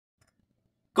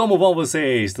Como vão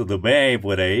vocês? Tudo bem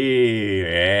por aí?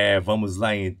 Vamos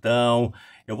lá então.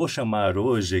 Eu vou chamar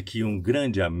hoje aqui um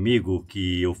grande amigo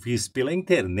que eu fiz pela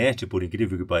internet, por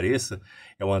incrível que pareça.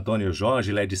 É o Antônio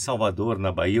Jorge, ele é de Salvador,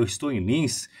 na Bahia. Eu estou em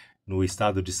Lins, no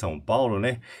estado de São Paulo,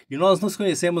 né? E nós nos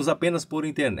conhecemos apenas por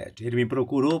internet. Ele me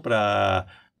procurou para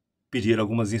pedir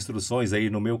algumas instruções aí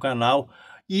no meu canal.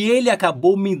 E ele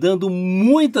acabou me dando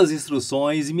muitas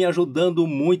instruções e me ajudando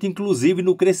muito, inclusive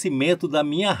no crescimento da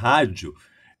minha rádio.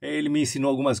 Ele me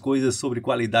ensinou algumas coisas sobre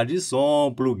qualidade de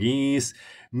som, plugins,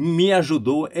 me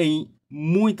ajudou em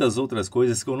muitas outras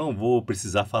coisas que eu não vou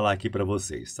precisar falar aqui para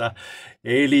vocês, tá?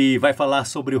 Ele vai falar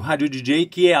sobre o rádio DJ,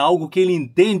 que é algo que ele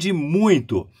entende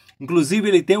muito. Inclusive,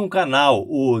 ele tem um canal,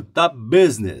 o Top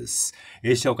Business.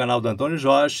 Este é o canal do Antônio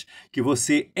Jorge, que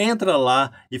você entra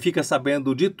lá e fica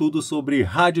sabendo de tudo sobre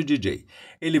rádio DJ.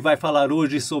 Ele vai falar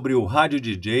hoje sobre o rádio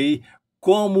DJ,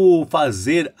 como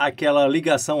fazer aquela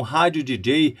ligação rádio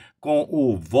DJ com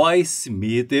o Voice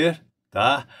Meter,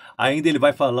 tá? Ainda ele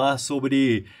vai falar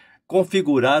sobre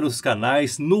configurar os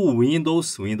canais no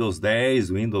Windows 10,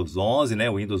 Windows 11,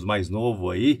 né? O Windows mais novo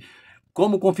aí.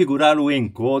 Como configurar o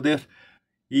encoder.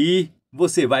 E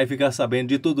você vai ficar sabendo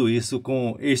de tudo isso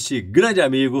com este grande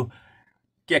amigo,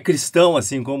 que é cristão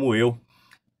assim como eu,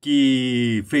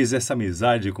 que fez essa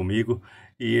amizade comigo.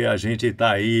 E a gente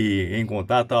está aí em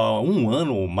contato há um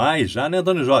ano ou mais já, né,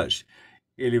 Antônio Jorge?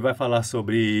 Ele vai falar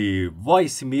sobre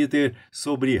Voice Meter,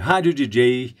 sobre rádio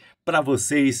DJ para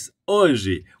vocês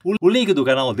hoje. O link do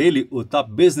canal dele, o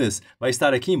Top Business, vai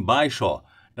estar aqui embaixo, ó,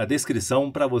 na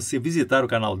descrição, para você visitar o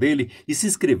canal dele e se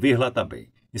inscrever lá também.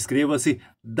 Inscreva-se,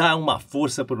 dá uma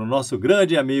força para o nosso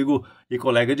grande amigo e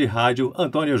colega de rádio,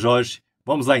 Antônio Jorge.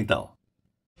 Vamos lá então.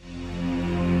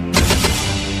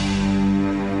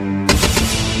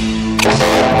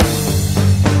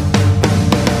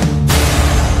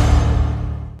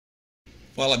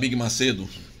 Fala, Big Macedo.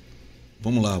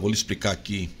 Vamos lá, vou lhe explicar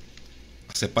aqui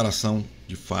a separação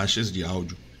de faixas de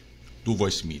áudio do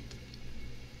Voice Meter.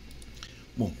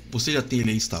 Bom, você já tem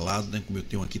ele aí instalado, né, como eu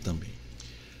tenho aqui também.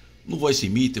 No Voice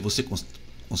Meter você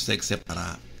consegue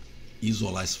separar e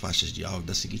isolar as faixas de áudio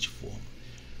da seguinte forma.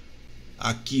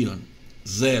 Aqui, ó,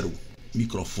 0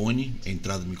 microfone,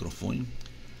 entrada do microfone.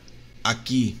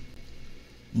 Aqui,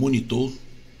 monitor.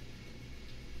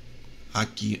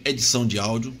 Aqui, edição de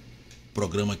áudio,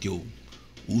 programa que eu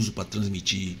uso para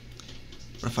transmitir,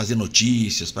 para fazer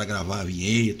notícias, para gravar a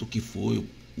vinheta, o que for, eu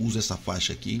uso essa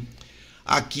faixa aqui.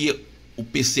 Aqui o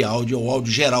PC áudio é o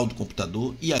áudio geral do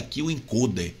computador e aqui o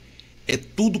encoder é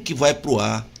tudo que vai pro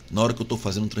ar na hora que eu estou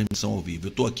fazendo transmissão ao vivo. Eu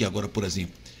estou aqui agora, por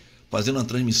exemplo, fazendo uma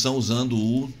transmissão usando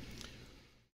o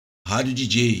rádio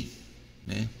DJ,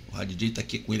 né? O rádio DJ está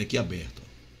aqui com ele aqui aberto,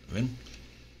 ó. Tá vendo?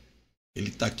 Ele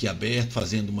está aqui aberto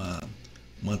fazendo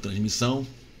uma transmissão.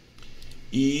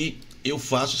 E eu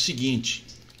faço o seguinte,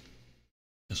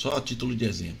 é só a título de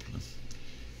exemplo, né?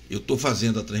 Eu estou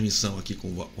fazendo a transmissão aqui com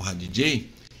o rádio DJ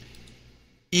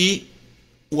e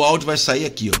o áudio vai sair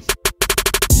aqui, ó.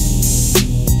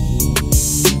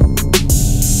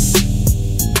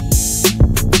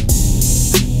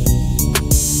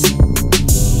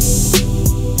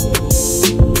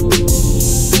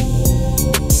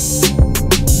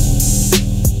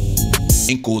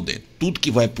 Encoder, tudo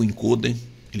que vai para o encoder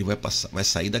ele vai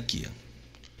sair daqui, ó.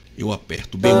 Eu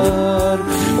aperto B1,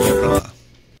 ele vai para lá,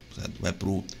 certo? Vai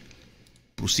pro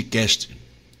Sequest,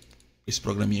 esse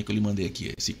programinha que eu lhe mandei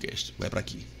aqui, Sequest, vai para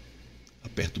aqui.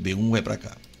 Aperto B1, vai para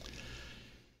cá.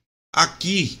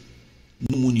 Aqui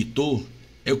no monitor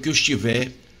é o que eu estiver,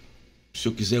 se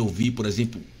eu quiser ouvir, por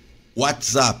exemplo,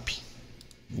 WhatsApp.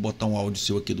 Vou botar um áudio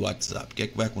seu aqui do WhatsApp. O que é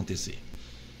que vai acontecer?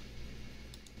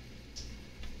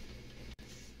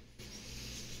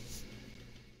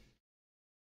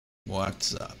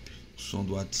 WhatsApp, o som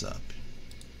do WhatsApp.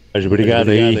 Obrigado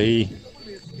aí.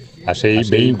 Achei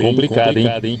bem complicado,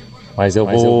 hein? Mas eu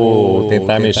vou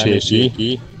tentar mexer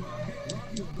aqui.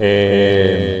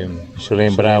 Deixa eu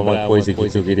lembrar uma coisa aqui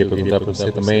que eu queria perguntar para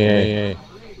você também.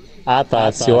 Ah,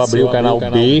 tá. Se eu abrir o canal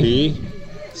B,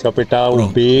 se eu apertar o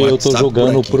B, eu tô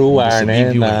jogando pro ar,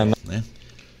 né?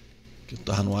 Que eu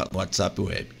tava no WhatsApp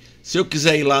web. Se eu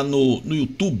quiser ir lá no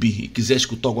YouTube e quiser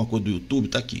escutar alguma coisa do YouTube,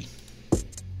 tá aqui.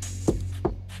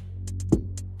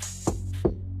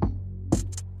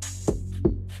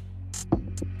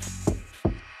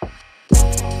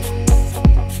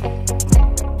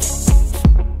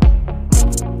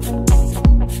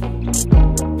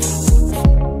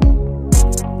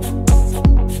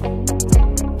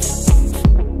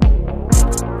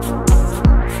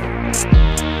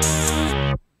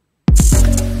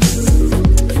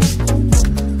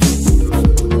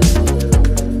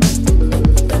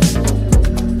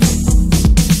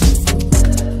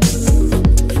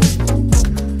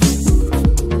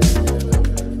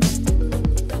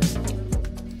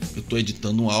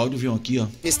 escutando um áudio, viu aqui, ó.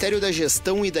 Ministério da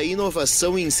Gestão e da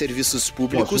Inovação em Serviços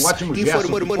Públicos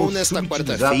informou nesta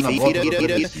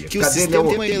quarta-feira que o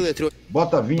sistema eletrônico...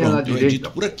 Bota a vinha na direita. Eu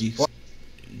edito por aqui.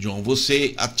 João,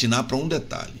 você atinar para um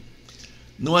detalhe.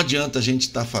 Não adianta a gente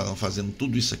estar fazendo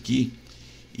tudo isso aqui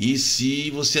e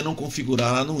se você não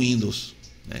configurar lá no Windows,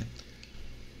 né?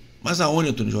 Mas aonde,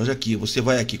 Antônio Jorge? Aqui, você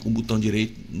vai aqui com o botão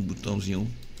direito, no botãozinho,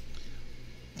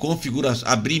 configuração,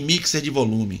 abrir mixer de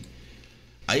volume.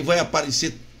 Aí vai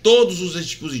aparecer todos os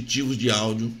dispositivos de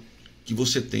áudio que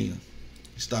você tenha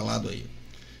instalado aí.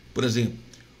 Por exemplo,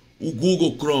 o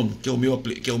Google Chrome, que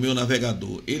é o meu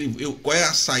navegador. Qual é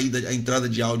a saída, a entrada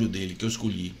de áudio dele que eu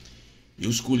escolhi?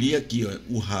 Eu escolhi aqui, ó,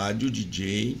 o rádio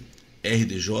DJ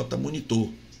RDJ monitor,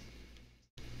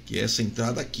 que é essa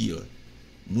entrada aqui, ó,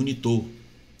 monitor.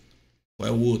 Qual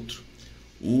é o outro?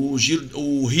 O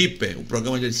Reaper, o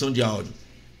programa de edição de áudio.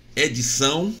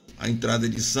 Edição, a entrada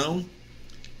edição.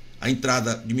 A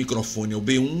entrada de microfone é o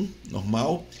B1,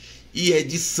 normal. E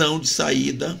edição de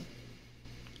saída,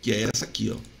 que é essa aqui,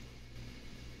 ó.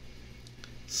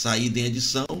 Saída em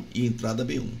edição e entrada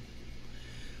B1.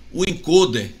 O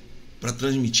encoder, para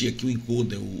transmitir aqui o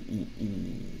encoder,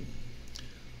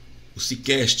 o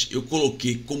Cicast, eu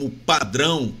coloquei como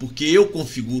padrão, porque eu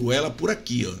configuro ela por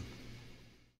aqui, ó.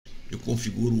 Eu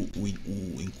configuro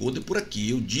o encoder por aqui.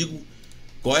 Eu digo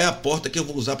qual é a porta que eu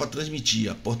vou usar para transmitir,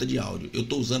 a porta de áudio. Eu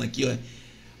estou usando aqui, ó,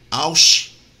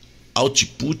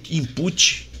 output,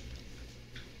 input,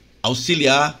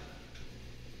 auxiliar,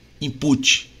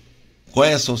 input. Qual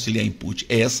é essa auxiliar input?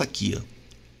 É essa aqui, ó,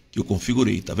 que eu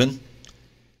configurei, tá vendo?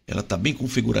 Ela tá bem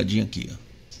configuradinha aqui, ó.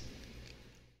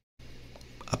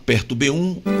 Aperto o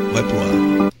B1, vai pro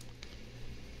ar.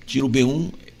 Tiro o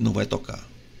B1, não vai tocar,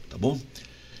 tá bom?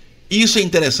 Isso é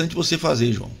interessante você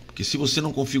fazer, João, porque se você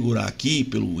não configurar aqui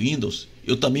pelo Windows,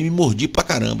 eu também me mordi pra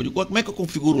caramba. Digo, como é que eu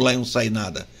configuro lá e não sai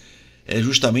nada? É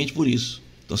justamente por isso.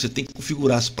 Então você tem que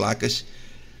configurar as placas,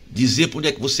 dizer para onde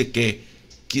é que você quer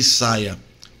que saia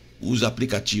os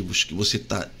aplicativos que você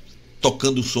está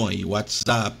tocando o som aí,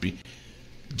 WhatsApp,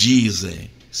 Deezer,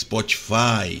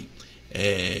 Spotify,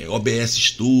 OBS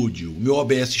Studio. O meu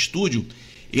OBS Studio,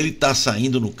 ele está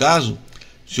saindo, no caso,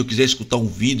 se eu quiser escutar um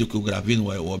vídeo que eu gravei no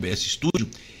OBS Studio,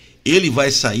 ele vai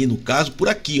sair, no caso, por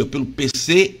aqui, ó, pelo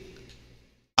PC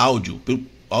áudio, pelo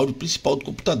áudio principal do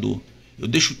computador. Eu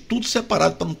deixo tudo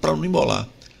separado para não embolar,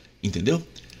 entendeu?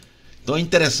 Então é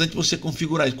interessante você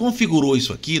configurar isso. Configurou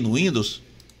isso aqui no Windows,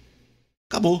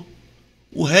 acabou.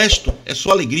 O resto é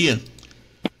só alegria.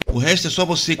 O resto é só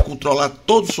você controlar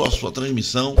toda a sua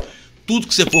transmissão, tudo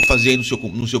que você for fazer aí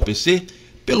no seu PC,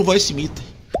 pelo Voice Meter.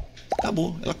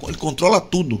 Acabou. Ele controla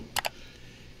tudo.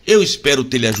 Eu espero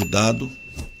ter lhe ajudado.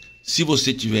 Se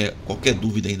você tiver qualquer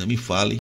dúvida ainda, me fale.